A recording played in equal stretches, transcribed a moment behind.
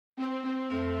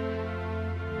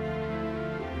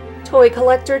Toy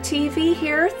Collector TV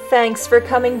here. Thanks for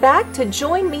coming back to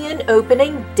join me in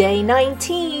opening day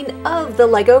 19 of the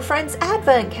LEGO Friends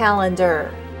Advent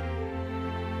Calendar.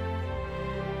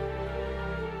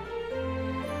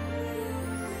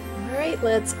 Alright,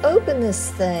 let's open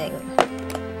this thing.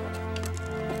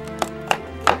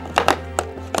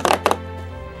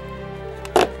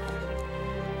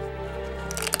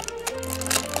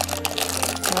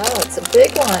 Oh, it's a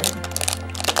big one.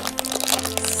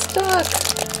 Stuck.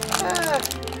 Ah.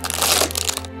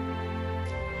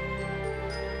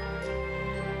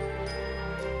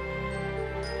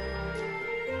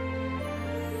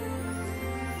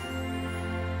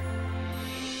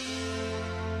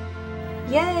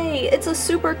 Yay, it's a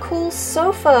super cool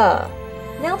sofa.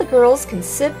 Now the girls can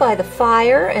sit by the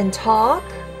fire and talk,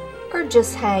 or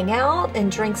just hang out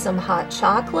and drink some hot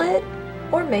chocolate,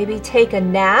 or maybe take a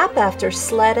nap after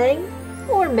sledding,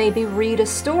 or maybe read a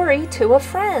story to a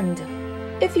friend.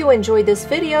 If you enjoyed this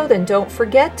video, then don't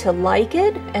forget to like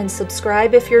it and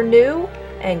subscribe if you're new,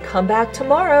 and come back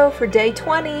tomorrow for day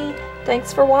 20.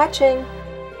 Thanks for watching.